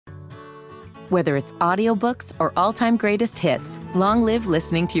Whether it's audiobooks or all-time greatest hits, long live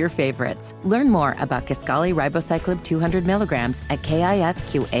listening to your favorites. Learn more about Kisqali Ribociclib 200 milligrams at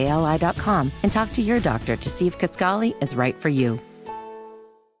KISQALI.com and talk to your doctor to see if Kisqali is right for you.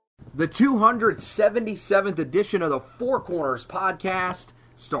 The 277th edition of the Four Corners podcast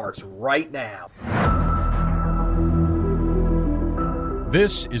starts right now.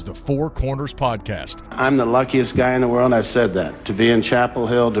 This is the Four Corners podcast. I'm the luckiest guy in the world, I've said that. To be in Chapel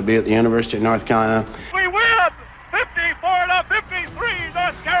Hill, to be at the University of North Carolina. We win! 54-53,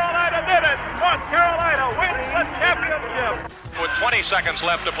 North Carolina did it! North Carolina wins the championship! With 20 seconds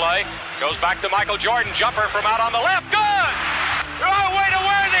left to play, goes back to Michael Jordan, jumper from out on the left, good! Oh, way to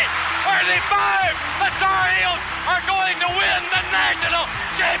Worthy! Worthy 5! The Tar Heels are going to win the national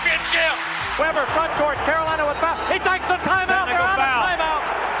championship! Weber front court, Carolina with foul. He takes the timeout. They're out of timeout.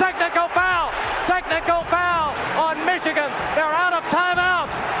 Technical foul. Technical foul on Michigan. They're out of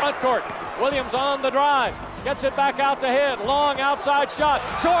timeout. Front court. Williams on the drive. Gets it back out to hit. Long outside shot.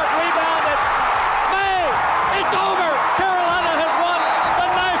 Short rebounded. May. It's over. Carolina has won the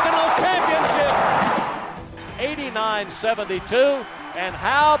national championship. 89-72. And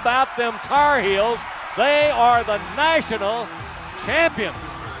how about them Tar Heels? They are the national champions.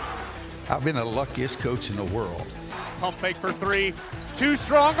 I've been the luckiest coach in the world. Pump fake for three. Too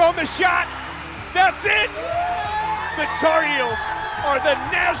strong on the shot. That's it. The Tar Heels are the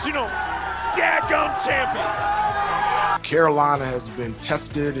national daggum champions. Carolina has been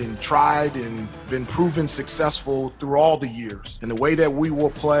tested and tried and been proven successful through all the years. And the way that we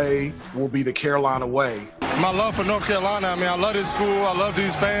will play will be the Carolina way. My love for North Carolina, I love this school, I love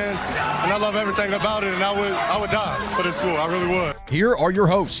these fans, and I love everything about it, and I would die for this school, I really would. Here are your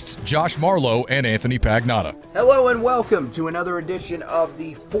hosts, Josh Marlowe and Anthony Pagnotta. Hello and welcome to another edition of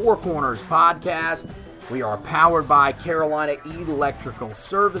the Four Corners podcast. We are powered by Carolina Electrical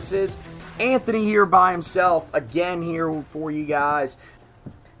Services. Anthony here by himself, again here for you guys.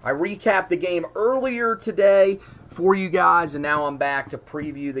 I recapped the game earlier today for you guys, and now I'm back to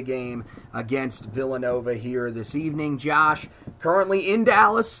preview the game against Villanova here this evening. Josh, currently in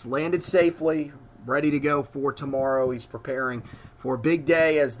Dallas, landed safely, ready to go for tomorrow. He's preparing for a big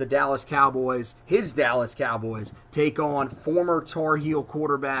day as the Dallas Cowboys, his Dallas Cowboys, take on former Tar Heel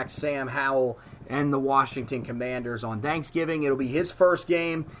quarterback Sam Howell and the Washington Commanders on Thanksgiving. It'll be his first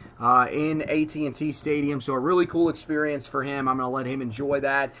game in AT&T Stadium, so a really cool experience for him. I'm going to let him enjoy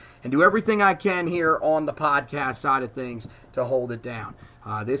that and do everything I can here on the podcast side of things to hold it down.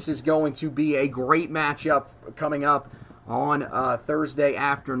 This is going to be a great matchup coming up on Thursday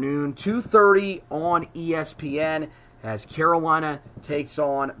afternoon, 2:30 on ESPN, as Carolina takes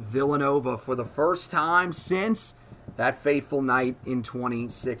on Villanova for the first time since that fateful night in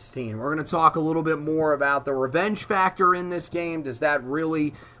 2016. We're going to talk a little bit more about the revenge factor in this game. Does that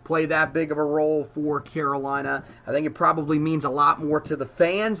really play that big of a role for Carolina? I think it probably means a lot more to the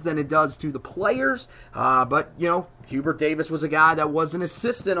fans than it does to the players. But, you know, Hubert Davis was a guy that was an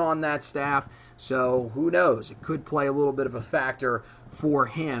assistant on that staff. So who knows? It could play a little bit of a factor for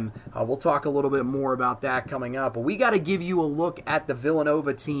him. We'll talk a little bit more about that coming up. But we got to give you a look at the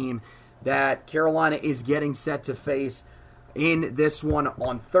Villanova team that Carolina is getting set to face in this one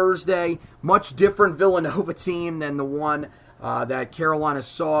on Thursday. Much different Villanova team than the one that Carolina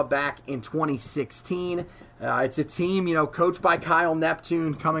saw back in 2016. It's a team, you know, coached by Kyle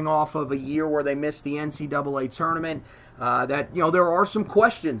Neptune, coming off of a year where they missed the NCAA tournament. That, you know, there are some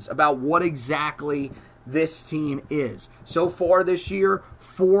questions about what exactly this team is. So far this year,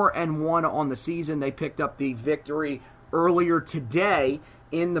 4-1 on the season. They picked up the victory earlier today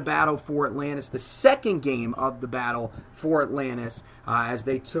in the battle for Atlantis, the second game of the battle for Atlantis, as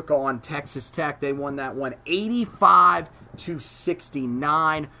they took on Texas Tech. They won that one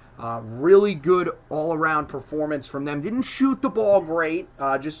 85-69. Really good all-around performance from them. Didn't shoot the ball great,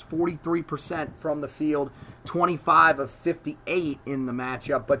 just 43% from the field, 25 of 58 in the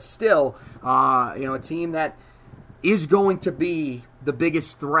matchup, but still, you know, a team that is going to be the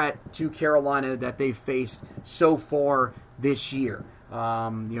biggest threat to Carolina that they've faced so far this year. You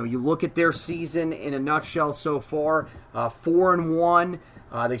know, you look at their season in a nutshell so far, 4-1.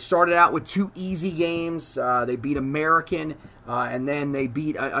 They started out with two easy games. They beat American, and then they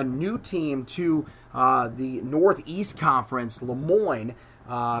beat a new team to the Northeast Conference, Lemoyne.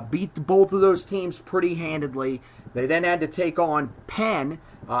 Beat both of those teams pretty handedly. They then had to take on Penn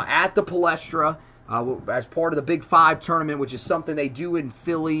at the Palestra as part of the Big Five tournament, which is something they do in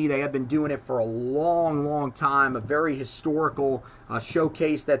Philly. They have been doing it for a long, long time, a very historical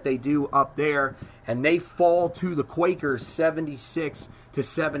showcase that they do up there. And they fall to the Quakers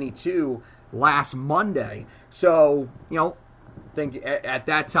 76-72 last Monday. So, you know, think at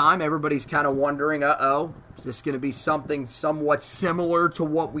that time, everybody's kind of wondering, is this going to be something somewhat similar to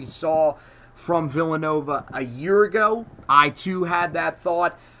what we saw from Villanova a year ago? I, too, had that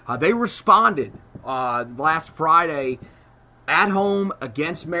thought. They responded last Friday at home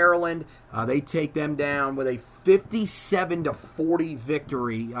against Maryland. They take them down with a 57-40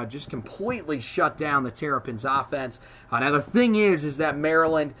 victory. Just completely shut down the Terrapins' offense. Now, the thing is that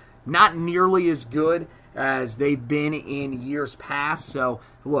Maryland, not nearly as good as they've been in years past. So,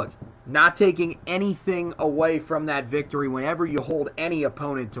 look, not taking anything away from that victory whenever you hold any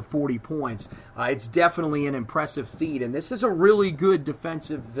opponent to 40 points, it's definitely an impressive feat. And this is a really good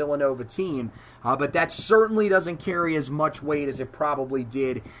defensive Villanova team, but that certainly doesn't carry as much weight as it probably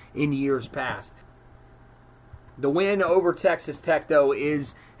did in years past. The win over Texas Tech, though,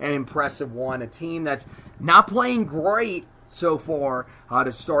 is an impressive one. A team that's not playing great so far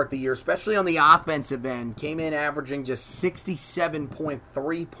to start the year, especially on the offensive end. Came in averaging just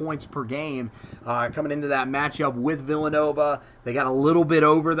 67.3 points per game coming into that matchup with Villanova. They got a little bit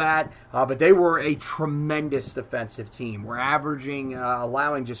over that, but they were a tremendous defensive team. We're averaging,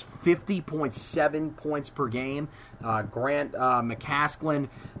 allowing just 50.7 points per game. Grant McCaskillin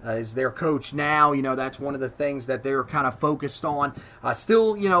is their coach now. That's one of the things that they're kind of focused on.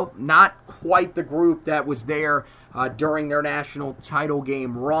 Still, not quite the group that was there during their national title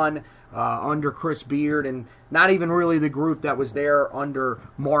game run under Chris Beard, and not even really the group that was there under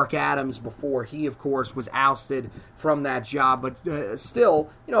Mark Adams before he, of course, was ousted from that job. But still,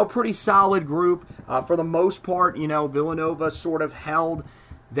 a pretty solid group. For the most part, Villanova sort of held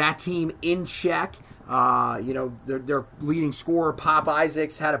that team in check. Their leading scorer, Pop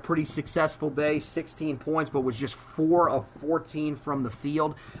Isaacs, had a pretty successful day, 16 points, but was just 4 of 14 from the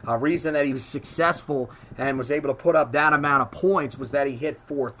field. Reason that he was successful and was able to put up that amount of points was that he hit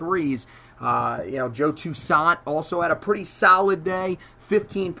 4 threes. Joe Toussaint also had a pretty solid day,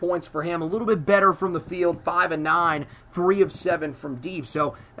 15 points for him, a little bit better from the field, 5 of 9, 3 of 7 from deep.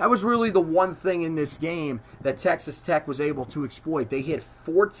 So that was really the one thing in this game that Texas Tech was able to exploit. They hit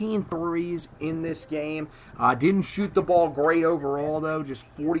 14 threes in this game. Didn't shoot the ball great overall, though, just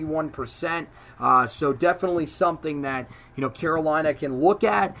 41%. So definitely something that Carolina can look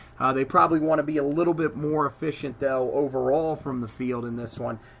at. They probably want to be a little bit more efficient, though, overall from the field in this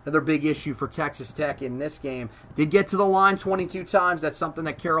one. Another big issue for Texas Tech in this game. Did get to the line 22 times. That's something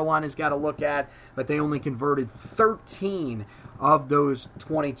that Carolina's got to look at, but they only converted 13 of those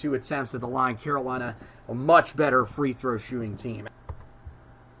 22 attempts at the line. Carolina, a much better free throw shooting team.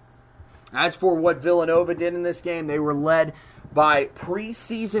 As for what Villanova did in this game, they were led by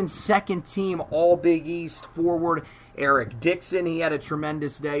preseason second team All-Big East forward Eric Dixon. He had a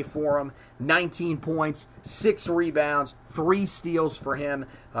tremendous day for him. 19 points, 6 rebounds, 3 steals for him.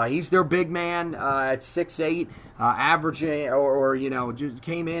 He's their big man at 6'8", averaging,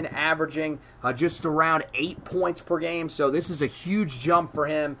 came in averaging just around 8 points per game. So this is a huge jump for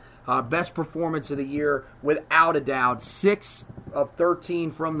him. Best performance of the year, without a doubt. 6 of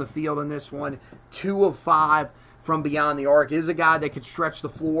 13 from the field in this one. 2 of 5 from beyond the arc. Is a guy that could stretch the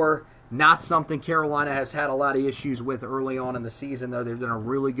floor. Not something Carolina has had a lot of issues with early on in the season, though. They've done a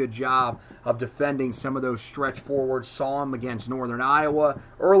really good job of defending some of those stretch forwards. Saw him against Northern Iowa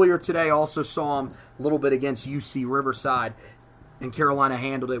earlier today. Also saw him a little bit against UC Riverside. And Carolina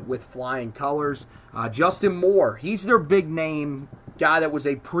handled it with flying colors. Justin Moore, he's their big name guy that was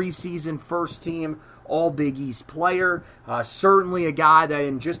a preseason first team All-Big East player. Certainly a guy that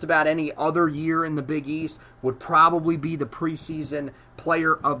in just about any other year in the Big East would probably be the preseason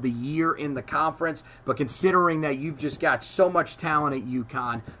player of the year in the conference. But considering that you've just got so much talent at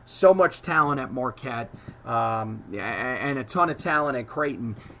UConn, so much talent at Marquette, and a ton of talent at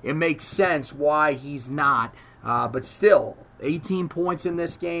Creighton, it makes sense why he's not. But still, 18 points in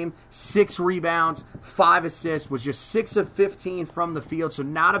this game, 6 rebounds, 5 assists, was just 6 of 15 from the field, so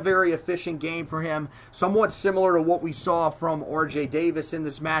not a very efficient game for him. Somewhat similar to what we saw from R.J. Davis in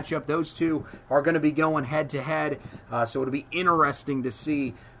this matchup. Those two are going to be going head-to-head, so it'll be interesting to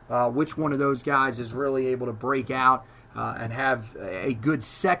see which one of those guys is really able to break out and have a good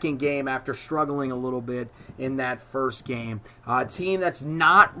second game after struggling a little bit in that first game. A team that's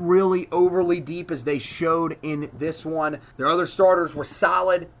not really overly deep as they showed in this one. Their other starters were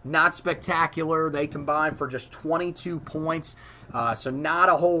solid, not spectacular. They combined for just 22 points, so not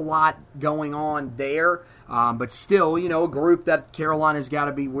a whole lot going on there. But still, a group that Carolina's got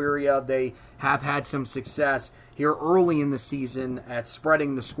to be wary of. They have had some success here early in the season at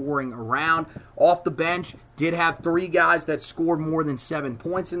spreading the scoring around. Off the bench, did have 3 guys that scored more than 7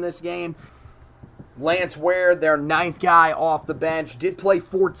 points in this game. Lance Ware, their 9th guy off the bench, did play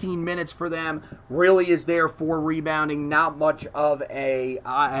 14 minutes for them, really is there for rebounding, not much of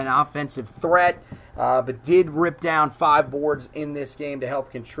an offensive threat, but did rip down 5 boards in this game to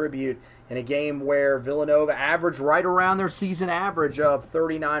help contribute in a game where Villanova averaged right around their season average of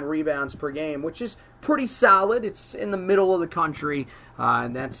 39 rebounds per game, which is pretty solid. It's in the middle of the country,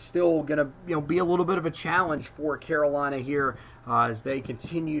 and that's still going to be a little bit of a challenge for Carolina here as they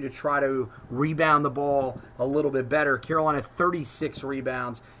continue to try to rebound the ball a little bit better. Carolina 36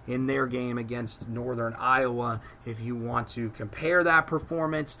 rebounds in their game against Northern Iowa, if you want to compare that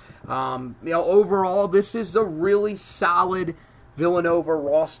performance. Overall, this is a really solid Villanova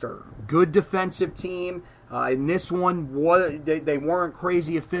roster. Good defensive team. In this one, they weren't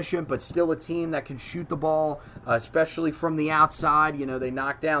crazy efficient, but still a team that can shoot the ball, especially from the outside. They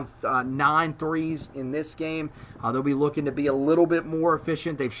knocked down 9 threes in this game. They'll be looking to be a little bit more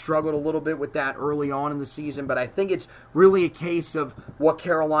efficient. They've struggled a little bit with that early on in the season, but I think it's really a case of what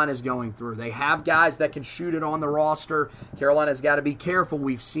Carolina's going through. They have guys that can shoot it on the roster. Carolina's got to be careful.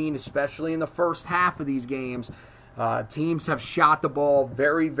 We've seen, especially in the first half of these games, teams have shot the ball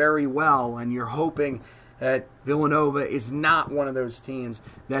very, very well, and you're hoping that Villanova is not one of those teams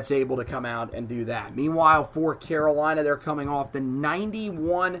that's able to come out and do that. Meanwhile, for Carolina, they're coming off the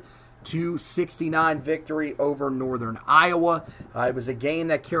 91-69 victory over Northern Iowa. It was a game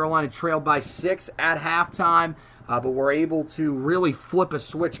that Carolina trailed by 6 at halftime, but were able to really flip a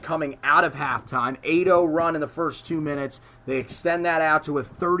switch coming out of halftime. 8-0 run in the first 2 minutes. They extend that out to a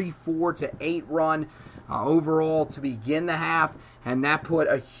 34-8 run overall to begin the half, and that put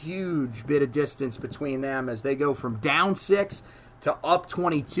a huge bit of distance between them as they go from down 6 to up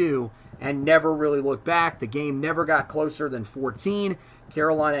 22 and never really look back. The game never got closer than 14.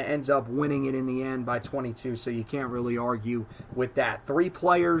 Carolina ends up winning it in the end by 22, so you can't really argue with that. 3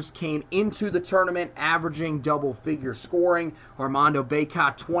 players came into the tournament averaging double-figure scoring. Armando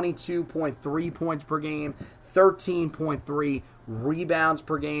Bacot, 22.3 points per game, 13.3 rebounds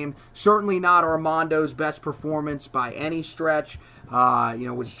per game. Certainly not Armando's best performance by any stretch.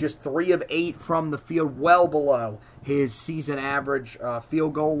 Was just 3 of 8 from the field, well below his season average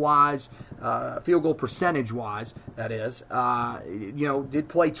field goal percentage wise, that is. Did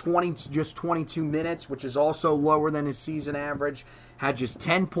play 22 minutes, which is also lower than his season average. Had just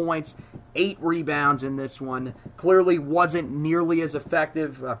 10 points, 8 rebounds in this one. Clearly wasn't nearly as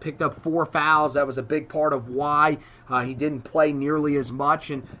effective. Picked up 4 fouls. That was a big part of why he didn't play nearly as much.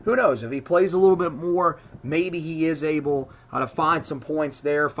 And who knows, if he plays a little bit more, maybe he is able to find some points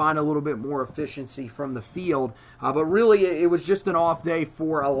there, find a little bit more efficiency from the field. But really, it was just an off day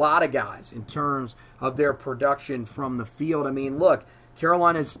for a lot of guys in terms of their production from the field. I mean, look,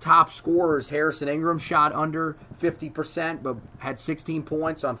 Carolina's top scorers, Harrison Ingram, shot under 50%, but had 16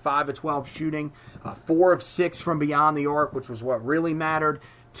 points on 5 of 12 shooting, 4 of 6 from beyond the arc, which was what really mattered.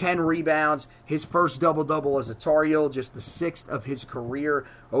 10 rebounds, his first double-double as a Tar Heel, just the 6th of his career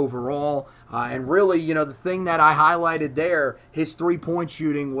overall. And really, the thing that I highlighted there, his three-point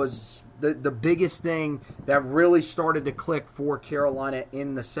shooting was the biggest thing that really started to click for Carolina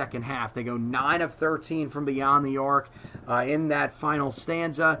in the second half. They go 9 of 13 from beyond the arc in that final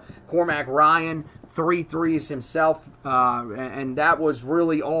stanza. Cormac Ryan, 3 threes himself, and that was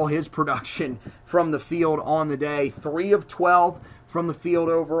really all his production from the field on the day. 3 of 12 from the field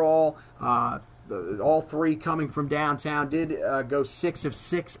overall, all 3 coming from downtown. Did go 6 of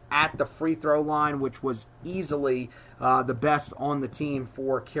 6 at the free throw line, which was easily the best on the team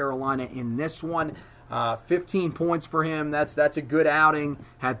for Carolina in this one. 15 points for him. That's a good outing.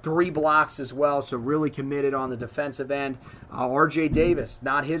 Had 3 blocks as well, so really committed on the defensive end. R.J. Davis,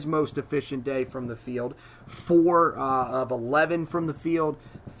 not his most efficient day from the field. 4 of 11 from the field.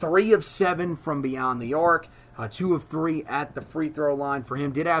 3 of 7 from beyond the arc. 2 of 3 at the free throw line for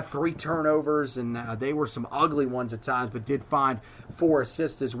him. Did have 3 turnovers, and they were some ugly ones at times, but did find 4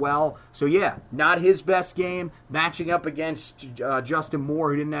 assists as well. So, yeah, not his best game. Matching up against Justin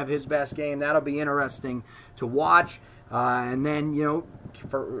Moore, who didn't have his best game. That'll be interesting to watch. And then,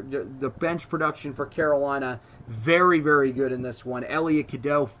 for the bench production for Carolina, very, very good in this one. Elliot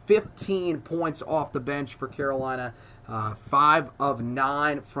Cadeau, 15 points off the bench for Carolina. 5 of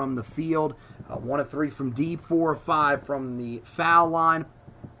 9 from the field, 1 of 3 from deep, 4 of 5 from the foul line.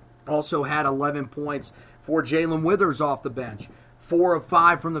 Also had 11 points for Jalen Withers off the bench. 4 of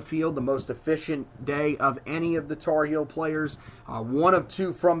 5 from the field, the most efficient day of any of the Tar Heel players. 1 of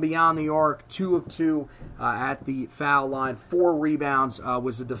 2 from beyond the arc, 2 of 2 at the foul line. 4 rebounds,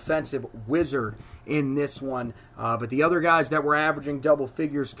 was a defensive wizard in this one. But the other guys that were averaging double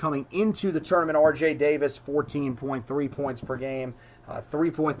figures coming into the tournament, R.J. Davis, 14.3 points per game.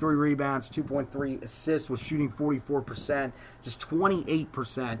 3.3 rebounds, 2.3 assists, was shooting 44%, just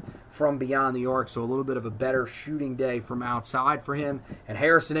 28% from beyond the arc, so a little bit of a better shooting day from outside for him. And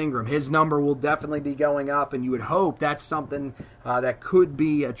Harrison Ingram, his number will definitely be going up, and you would hope that's something that could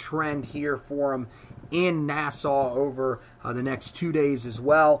be a trend here for him in Nassau over the next 2 days as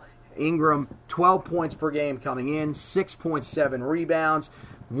well. Ingram, 12 points per game coming in, 6.7 rebounds,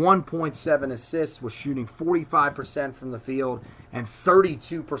 1.7 assists, was shooting 45% from the field and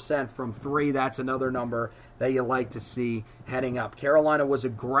 32% from three. That's another number that you like to see heading up. Carolina was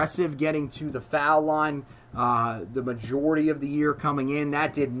aggressive getting to the foul line the majority of the year coming in.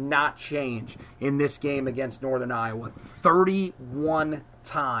 That did not change in this game against Northern Iowa. 31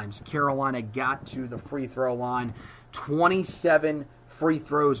 times Carolina got to the free throw line, 27 free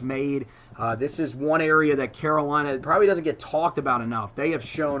throws made. This is one area that Carolina probably doesn't get talked about enough. They have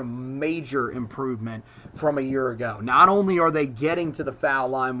shown major improvement from a year ago. Not only are they getting to the foul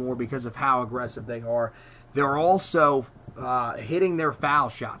line more because of how aggressive they are, they're also hitting their foul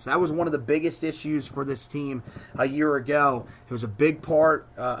shots. That was one of the biggest issues for this team a year ago. It was a big part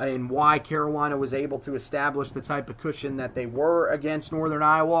in why Carolina was able to establish the type of cushion that they were against Northern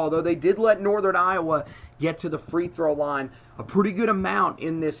Iowa, although they did let Northern Iowa get to the free throw line a pretty good amount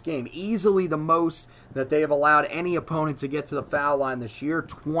in this game. Easily the most that they have allowed any opponent to get to the foul line this year.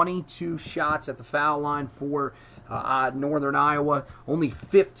 22 shots at the foul line for Northern Iowa. Only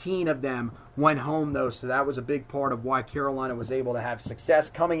 15 of them went home, though, so that was a big part of why Carolina was able to have success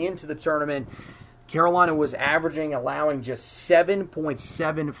coming into the tournament. Carolina was allowing just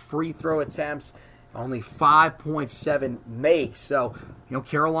 7.7 free throw attempts, only 5.7 makes. So,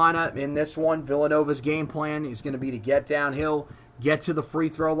 Carolina in this one, Villanova's game plan is going to be to get downhill, get to the free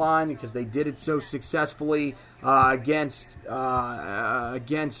throw line, because they did it so successfully against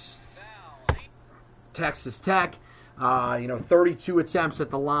Texas Tech. 32 attempts at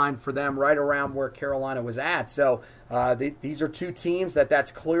the line for them, right around where Carolina was at. So these are two teams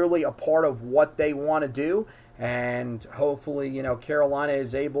that's clearly a part of what they want to do, and hopefully, Carolina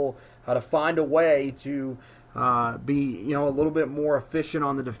is able to find a way to be, a little bit more efficient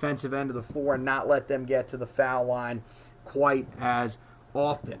on the defensive end of the floor and not let them get to the foul line quite as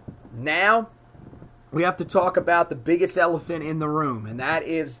often. Now, we have to talk about the biggest elephant in the room, and that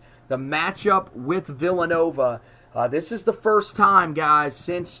is the matchup with Villanova. This is the first time, guys,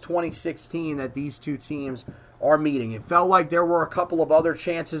 since 2016 that these two teams are meeting. It felt like there were a couple of other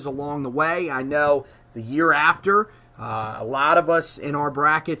chances along the way. I know the year after, a lot of us in our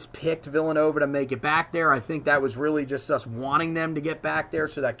brackets picked Villanova to make it back there. I think that was really just us wanting them to get back there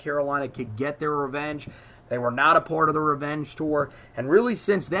so that Carolina could get their revenge. They were not a part of the revenge tour. And really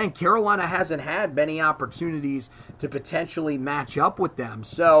since then, Carolina hasn't had many opportunities to potentially match up with them.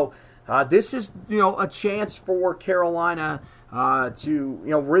 So this is, a chance for Carolina to,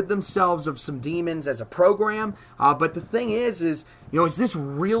 rid themselves of some demons as a program. But the thing is this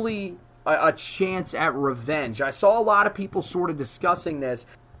really a chance at revenge? I saw a lot of people sort of discussing this.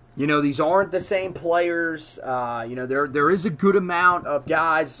 These aren't the same players. There is a good amount of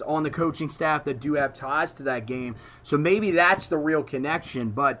guys on the coaching staff that do have ties to that game. So maybe that's the real connection.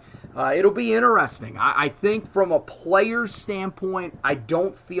 But it'll be interesting. I think from a player's standpoint, I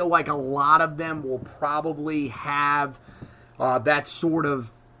don't feel like a lot of them will probably have that sort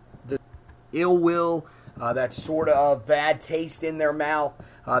of ill will, that sort of bad taste in their mouth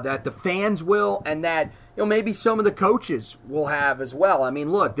that the fans will, and that maybe some of the coaches will have as well. I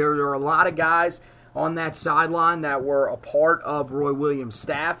mean, look, there are a lot of guys on that sideline that were a part of Roy Williams'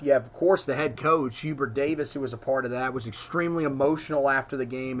 staff. You have, of course, the head coach, Hubert Davis, who was a part of that, was extremely emotional after the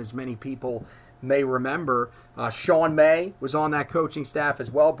game, as many people may remember. Sean May was on that coaching staff as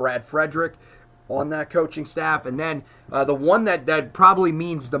well, Brad Frederick on that coaching staff. And then the one that probably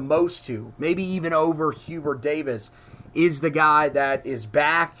means the most to, maybe even over Hubert Davis, is the guy that is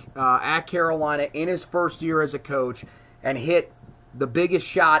back at Carolina in his first year as a coach and hit the biggest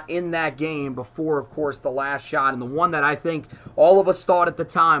shot in that game before, of course, the last shot, and the one that I think all of us thought at the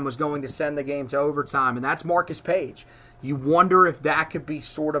time was going to send the game to overtime, and that's Marcus Page. You wonder if that could be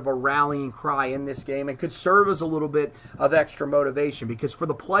sort of a rallying cry in this game and could serve as a little bit of extra motivation, because for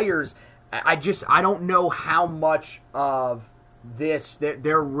the players, I don't know how much of this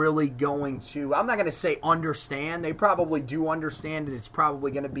they're really going to, I'm not going to say understand. They probably do understand it. It's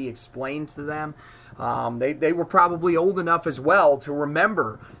probably going to be explained to them. They were probably old enough as well to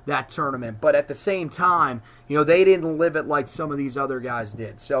remember that tournament, but at the same time, they didn't live it like some of these other guys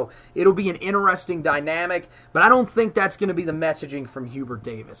did. So it'll be an interesting dynamic, but I don't think that's going to be the messaging from Hubert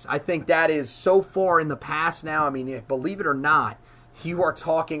Davis. I think that is so far in the past now. I mean, believe it or not, you are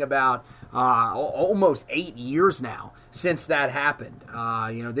talking about almost 8 years now since that happened.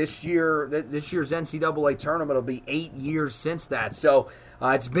 This year's NCAA tournament will be 8 years since that. So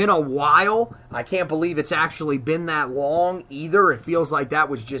it's been a while. I can't believe it's actually been that long either. It feels like that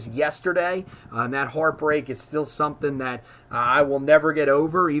was just yesterday. And that heartbreak is still something that I will never get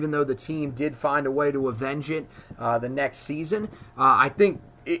over, even though the team did find a way to avenge it the next season. I think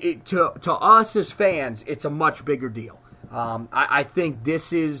to us as fans, it's a much bigger deal. I think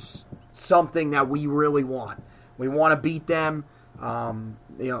this is something that we really want. We want to beat them,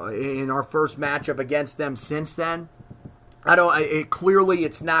 in our first matchup against them since then. Clearly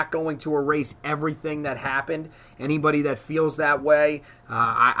it's not going to erase everything that happened. Anybody that feels that way,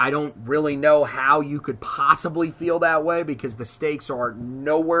 I don't really know how you could possibly feel that way because the stakes are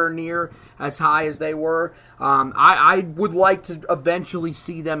nowhere near as high as they were. I would like to eventually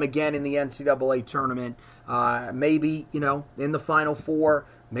see them again in the NCAA tournament, maybe, in the Final Four,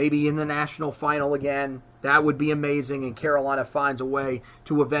 maybe in the national final again. That would be amazing, and Carolina finds a way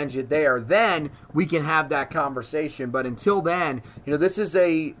to avenge it there. Then we can have that conversation. But until then, this is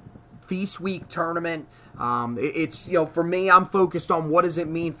a Feast Week tournament. It's for me, I'm focused on what does it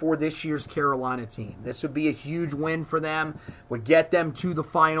mean for this year's Carolina team. This would be a huge win for them, would get them to the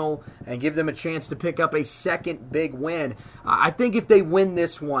final and give them a chance to pick up a second big win. I think if they win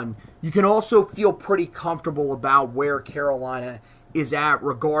this one, you can also feel pretty comfortable about where Carolina is at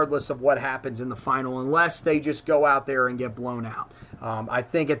regardless of what happens in the final, unless they just go out there and get blown out. I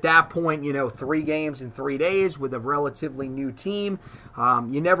think at that point, 3 games in 3 days with a relatively new team,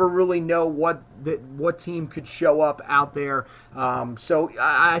 you never really know what team could show up out there. So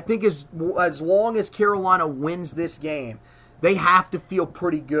I think as long as Carolina wins this game, they have to feel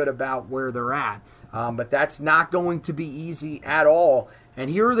pretty good about where they're at. But that's not going to be easy at all. And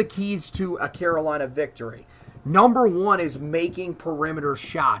here are the keys to a Carolina victory. Number one is making perimeter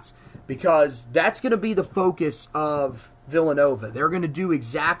shots, because that's going to be the focus of Villanova. They're going to do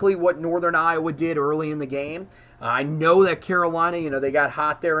exactly what Northern Iowa did early in the game. I know that Carolina, they got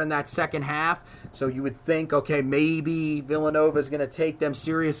hot there in that second half, so you would think, okay, maybe Villanova is going to take them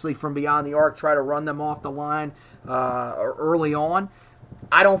seriously from beyond the arc, try to run them off the line early on.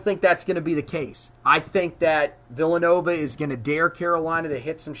 I don't think that's going to be the case. I think that Villanova is going to dare Carolina to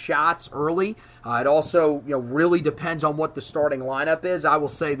hit some shots early. It also, really depends on what the starting lineup is. I will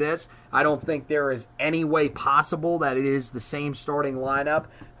say this: I don't think there is any way possible that it is the same starting lineup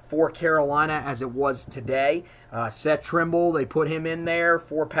for Carolina as it was today. Seth Trimble, they put him in there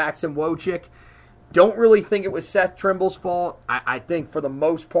for Paxton Wojcik. Don't really think it was Seth Trimble's fault. I think for the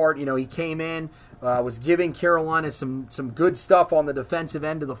most part, he came in, was giving Carolina some good stuff on the defensive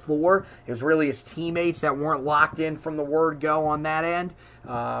end of the floor. It was really his teammates that weren't locked in from the word go on that end.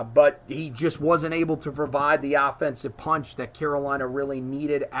 But he just wasn't able to provide the offensive punch that Carolina really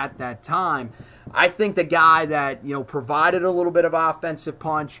needed at that time. I think the guy that, provided a little bit of offensive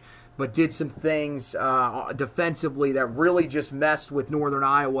punch, but did some things defensively that really just messed with Northern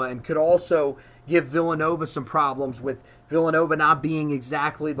Iowa and could also give Villanova some problems, with Villanova not being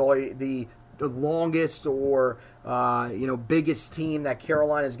exactly the longest or biggest team that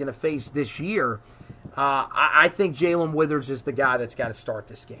Carolina is going to face this year. I think Jalen Withers is the guy that's got to start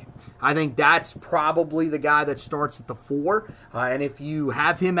this game. I think that's probably the guy that starts at the 4. And if you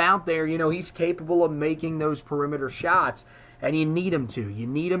have him out there, he's capable of making those perimeter shots. And you need him to. You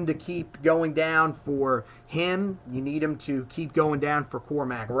need him to keep going down for him. You need him to keep going down for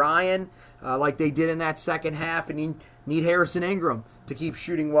Cormac Ryan, like they did in that second half. And you need Harrison Ingram to keep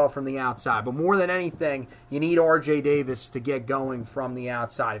shooting well from the outside. But more than anything, you need R.J. Davis to get going from the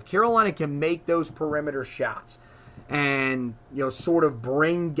outside. If Carolina can make those perimeter shots and sort of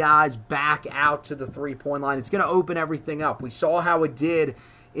bring guys back out to the three-point line, it's going to open everything up. We saw how it did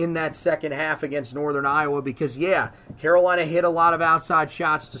in that second half against Northern Iowa, because, Carolina hit a lot of outside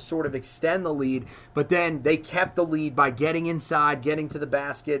shots to sort of extend the lead, but then they kept the lead by getting inside, getting to the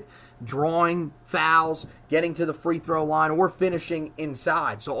basket, drawing fouls, getting to the free throw line, or finishing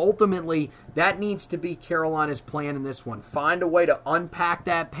inside. So ultimately, that needs to be Carolina's plan in this one. Find a way to unpack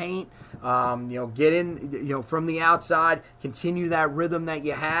that paint, get in, from the outside, continue that rhythm that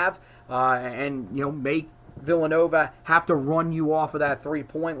you have, and, make Villanova have to run you off of that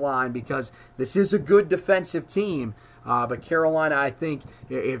three-point line, because this is a good defensive team. But Carolina, I think,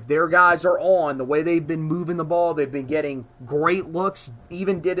 if their guys are on, the way they've been moving the ball, they've been getting great looks,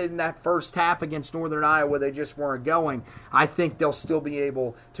 even did it in that first half against Northern Iowa, they just weren't going. I think they'll still be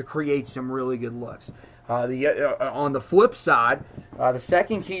able to create some really good looks. On the flip side, the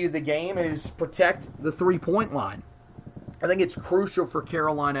second key to the game is protect the three-point line. I think it's crucial for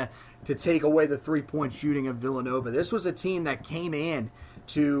Carolina to take away the three-point shooting of Villanova. This was a team that came in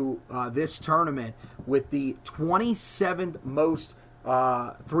to this tournament with the 27th most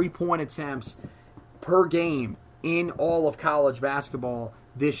three-point attempts per game in all of college basketball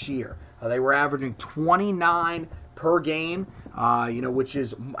this year. They were averaging 29 per game, which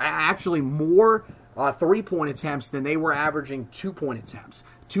is actually more three-point attempts than they were averaging two-point attempts.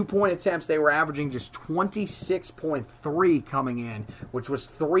 Two-point attempts, they were averaging just 26.3 coming in, which was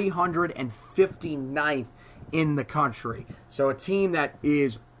 359th in the country. So a team that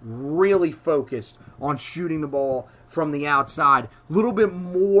is really focused on shooting the ball from the outside. A little bit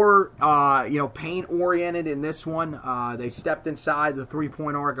more, paint-oriented in this one. They stepped inside the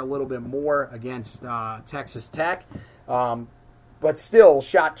three-point arc a little bit more against Texas Tech. But still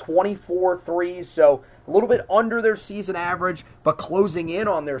shot 24 threes, so a little bit under their season average, but closing in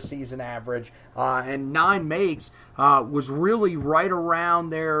on their season average. And 9 makes was really right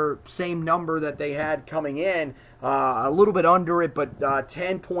around their same number that they had coming in, a little bit under it, but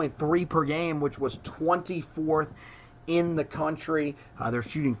 10.3 per game, which was 24th in the country. They're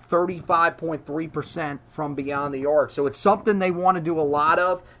shooting 35.3% from beyond the arc. So it's something they want to do a lot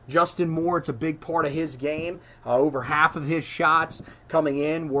of. Justin Moore, it's a big part of his game. Over half of his shots coming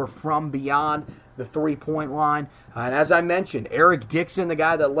in were from beyond the three-point line. And as I mentioned, Eric Dixon, the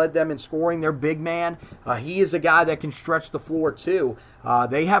guy that led them in scoring, their big man, he is a guy that can stretch the floor too.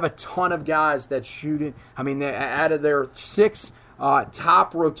 They have a ton of guys that shoot it. I mean, out of their 6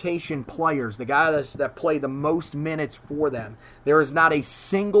 top rotation players, the guys that play the most minutes for them, there is not a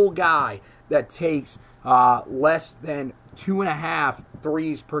single guy that takes less than 2.5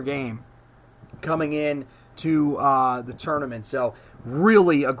 threes per game coming in to the tournament. So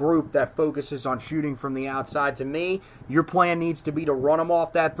really a group that focuses on shooting from the outside. To me, your plan needs to be to run them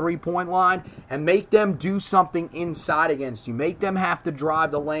off that three-point line and make them do something inside against you. Make them have to drive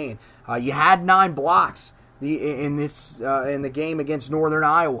the lane. You had 9 blocks in the game against Northern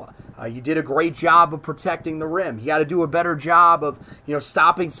Iowa. You did a great job of protecting the rim. You got to do a better job of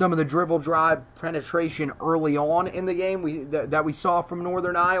stopping some of the dribble drive penetration early on in the game that we saw from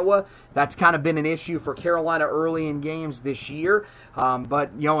Northern Iowa. That's kind of been an issue for Carolina early in games this year.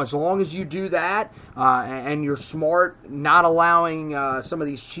 But as long as you do that and you're smart, not allowing some of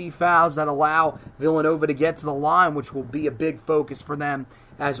these cheap fouls that allow Villanova to get to the line, which will be a big focus for them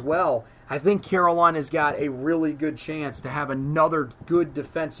as well, I think Carolina's got a really good chance to have another good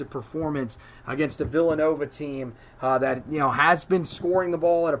defensive performance against a Villanova team that has been scoring the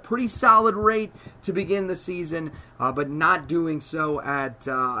ball at a pretty solid rate to begin the season, but not doing so at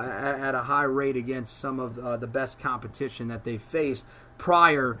a high rate against some of the best competition that they faced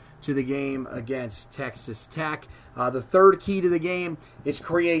prior to the game against Texas Tech. The third key to the game is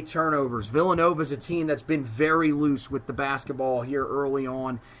create turnovers. Villanova's a team that's been very loose with the basketball here early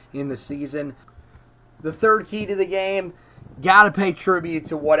on in the season. The third key to the game, got to pay tribute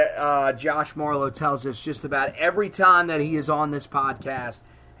to what Josh Marlowe tells us just about every time that he is on this podcast,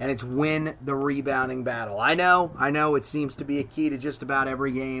 and it's win the rebounding battle. I know it seems to be a key to just about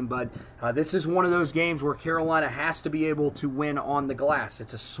every game, but this is one of those games where Carolina has to be able to win on the glass.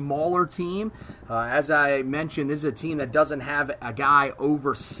 It's a smaller team. As I mentioned, this is a team that doesn't have a guy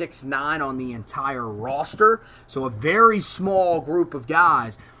over 6'9" on the entire roster, so a very small group of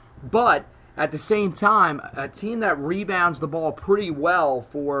guys. But at the same time, a team that rebounds the ball pretty well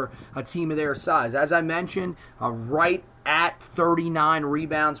for a team of their size. As I mentioned, right at 39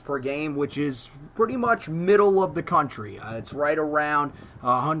 rebounds per game, which is pretty much middle of the country. It's right around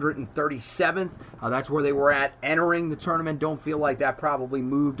 137th. That's where they were at entering the tournament. Don't feel like that probably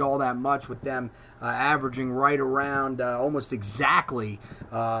moved all that much with them averaging right around almost exactly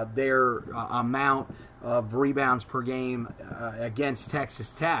their amount of rebounds per game against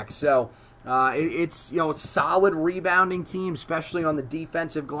Texas Tech. So it's a solid rebounding team, especially on the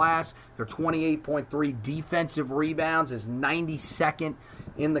defensive glass. Their 28.3 defensive rebounds is 92nd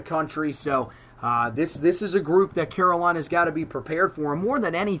in the country. So this is a group that Carolina's got to be prepared for. And more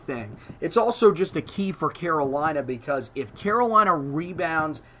than anything, it's also just a key for Carolina, because if Carolina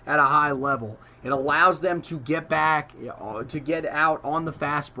rebounds at a high level, it allows them to get back, to get out on the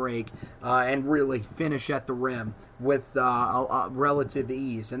fast break and really finish at the rim with relative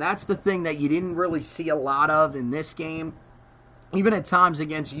ease. And that's the thing that you didn't really see a lot of in this game. Even at times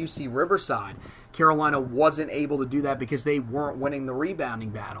against UC Riverside, Carolina wasn't able to do that because they weren't winning the rebounding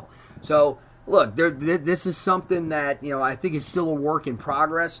battle. So, look, this is something that I think is still a work in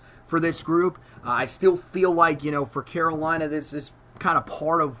progress for this group. I still feel like for Carolina, this is kind of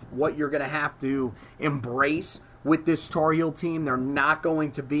part of what you're going to have to embrace with this Tar Heel team. They're not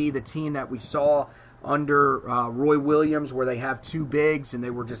going to be the team that we saw under Roy Williams, where they have two bigs, and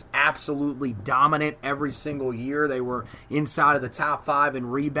they were just absolutely dominant every single year. They were inside of the top 5 in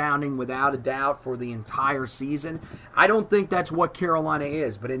rebounding without a doubt for the entire season. I don't think that's what Carolina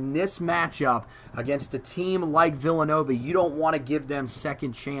is, but in this matchup against a team like Villanova, you don't want to give them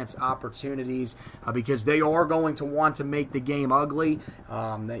second chance opportunities because they are going to want to make the game ugly.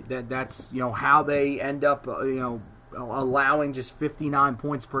 That's how they end up allowing just 59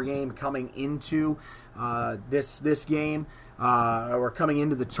 points per game coming into this game, or coming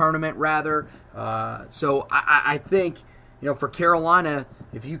into the tournament, rather. So I think, for Carolina,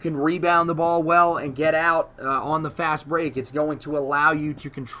 if you can rebound the ball well and get out on the fast break, it's going to allow you to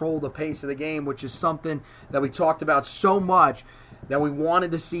control the pace of the game, which is something that we talked about so much that we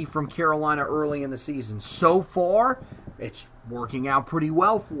wanted to see from Carolina early in the season. So far, it's working out pretty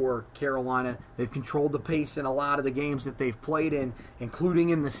well for Carolina. They've controlled the pace in a lot of the games that they've played in, including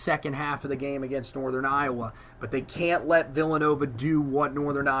in the second half of the game against Northern Iowa. But they can't let Villanova do what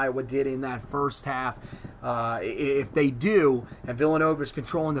Northern Iowa did in that first half. If they do, and Villanova's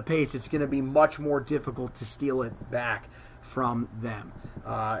controlling the pace, it's going to be much more difficult to steal it back from them.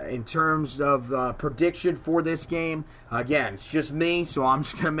 In terms of prediction for this game, again, it's just me, so I'm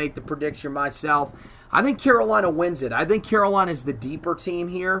just going to make the prediction myself. I think Carolina wins it. I think Carolina is the deeper team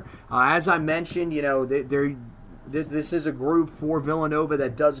here. As I mentioned, this is a group for Villanova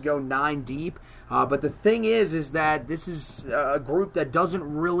that does go 9 deep. But the thing is that this is a group that doesn't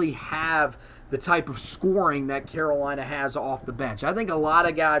really have the type of scoring that Carolina has off the bench. I think a lot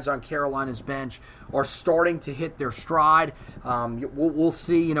of guys on Carolina's bench are starting to hit their stride. We'll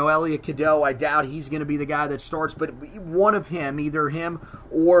see. Elliot Cadeau, I doubt he's going to be the guy that starts, but one of him, either him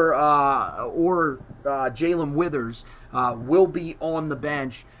or Jalen Withers, will be on the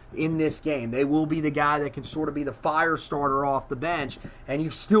bench in this game. They will be the guy that can sort of be the fire starter off the bench, and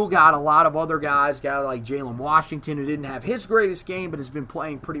you've still got a lot of other guys like Jalen Washington, who didn't have his greatest game but has been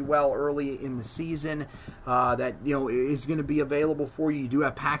playing pretty well early in the season, that is going to be available for you. You do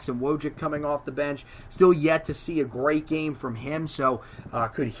have Paxton Wojcik coming off the bench, still yet to see a great game from him, so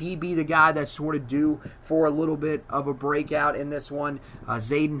could he be the guy that's sort of due for a little bit of a breakout in this one?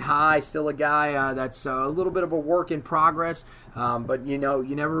 Zayden High, still a guy that's a little bit of a work in progress, but you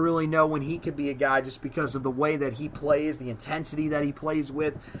never really know when he could be a guy just because of the way that he plays, the intensity that he plays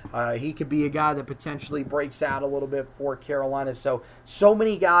with. He could be a guy that potentially breaks out a little bit for Carolina. So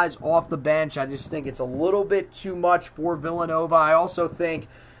many guys off the bench. I just think it's a little bit too much for Villanova. I also think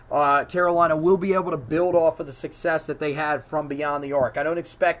Carolina will be able to build off of the success that they had from beyond the arc. I don't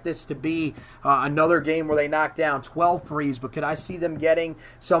expect this to be another game where they knock down 12 threes, but could I see them getting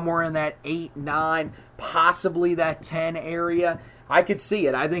somewhere in that 8, 9, possibly that 10 area? I could see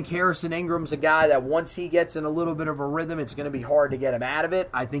it. I think Harrison Ingram's a guy that once he gets in a little bit of a rhythm, it's going to be hard to get him out of it.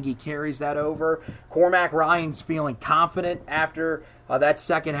 I think he carries that over. Cormac Ryan's feeling confident after that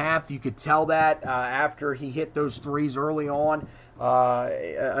second half. You could tell that after he hit those threes early on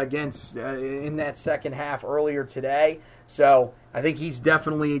in that second half earlier today. So I think he's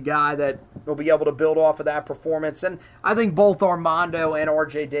definitely a guy that will be able to build off of that performance. And I think both Armando and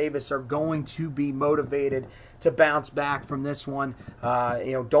R.J. Davis are going to be motivated to bounce back from this one.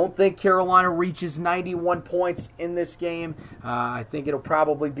 Don't think Carolina reaches 91 points in this game. I think it'll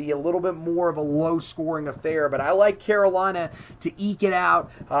probably be a little bit more of a low-scoring affair, but I like Carolina to eke it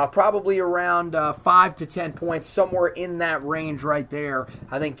out probably around 5 to 10 points, somewhere in that range right there.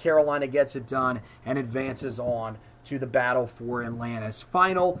 I think Carolina gets it done and advances on to the battle for Atlantis.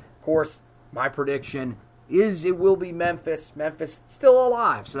 Final, of course, my prediction is it will be Memphis. Memphis still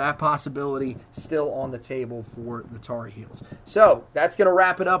alive, so that possibility still on the table for the Tar Heels. So that's going to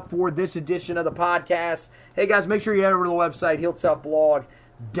wrap it up for this edition of the podcast. Hey guys, make sure you head over to the website,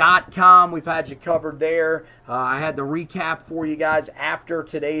 HeelToughBlog.com. We've had you covered there. I had the recap for you guys after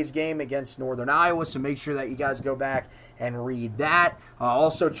today's game against Northern Iowa, so make sure that you guys go back and read that.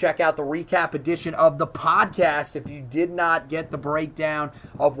 Also, check out the recap edition of the podcast if you did not get the breakdown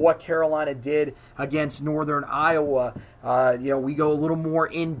of what Carolina did against Northern Iowa. We go a little more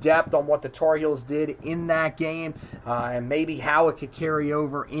in-depth on what the Tar Heels did in that game and maybe how it could carry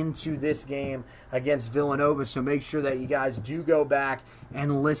over into this game against Villanova. So make sure that you guys do go back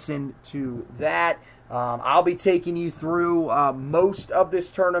and listen to that. I'll be taking you through most of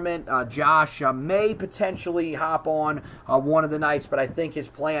this tournament. Josh may potentially hop on one of the nights, but I think his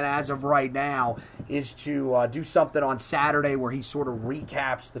plan as of right now is to do something on Saturday where he sort of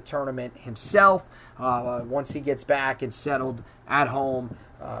recaps the tournament himself once he gets back and settled at home.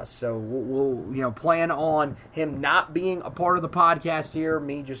 So we'll plan on him not being a part of the podcast here,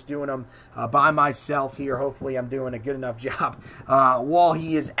 me just doing them by myself here. Hopefully I'm doing a good enough job while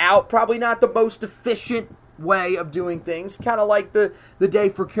he is out. Probably not the most efficient way of doing things, kind of like the day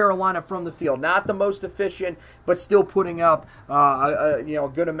for Carolina from the field. Not the most efficient, but still putting up a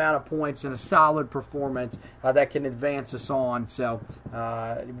good amount of points and a solid performance that can advance us on. So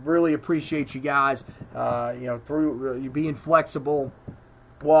really appreciate you guys through you being flexible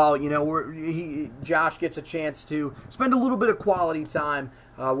while Josh gets a chance to spend a little bit of quality time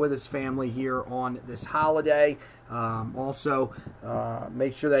with his family here on this holiday. Also,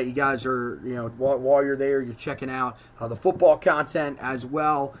 make sure that you guys are, while you're there, you're checking out the football content as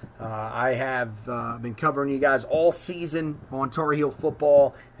well. I have been covering you guys all season on Tar Heel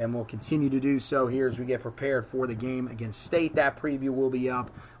football, and will continue to do so here as we get prepared for the game against State. That preview will be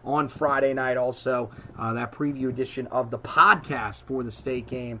up on Friday night. Also, that preview edition of the podcast for the State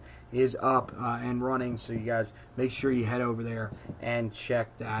game is up and running, so you guys make sure you head over there and check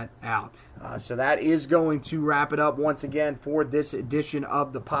that out. So that is going to wrap it up once again for this edition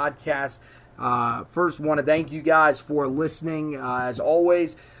of the podcast. First, want to thank you guys for listening, as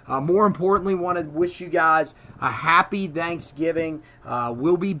always. More importantly, want to wish you guys a happy Thanksgiving.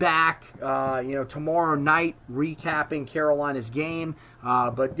 We'll be back, tomorrow night recapping Carolina's game,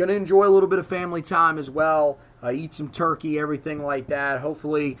 but going to enjoy a little bit of family time as well. Eat some turkey, everything like that.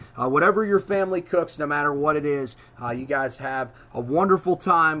 Hopefully, whatever your family cooks, no matter what it is, you guys have a wonderful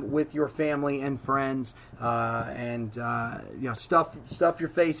time with your family and friends, and stuff your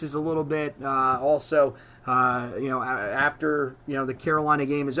faces a little bit. Also, after the Carolina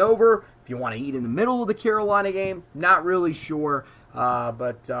game is over, if you want to eat in the middle of the Carolina game, not really sure.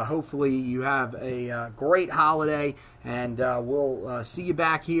 But hopefully you have a great holiday, and we'll see you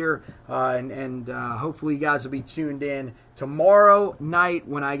back here, and hopefully you guys will be tuned in tomorrow night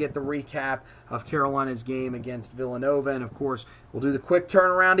when I get the recap of Carolina's game against Villanova. And, of course, we'll do the quick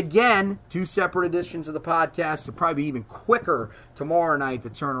turnaround again, 2 separate editions of the podcast, so probably even quicker tomorrow night, the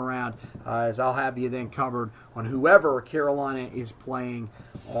turnaround, as I'll have you then covered on whoever Carolina is playing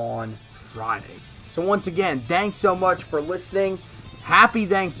on Friday. So once again, thanks so much for listening. Happy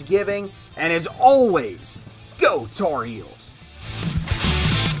Thanksgiving, and as always, go Tar Heels!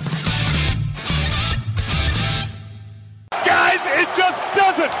 Guys, it just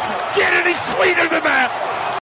doesn't get any sweeter than that!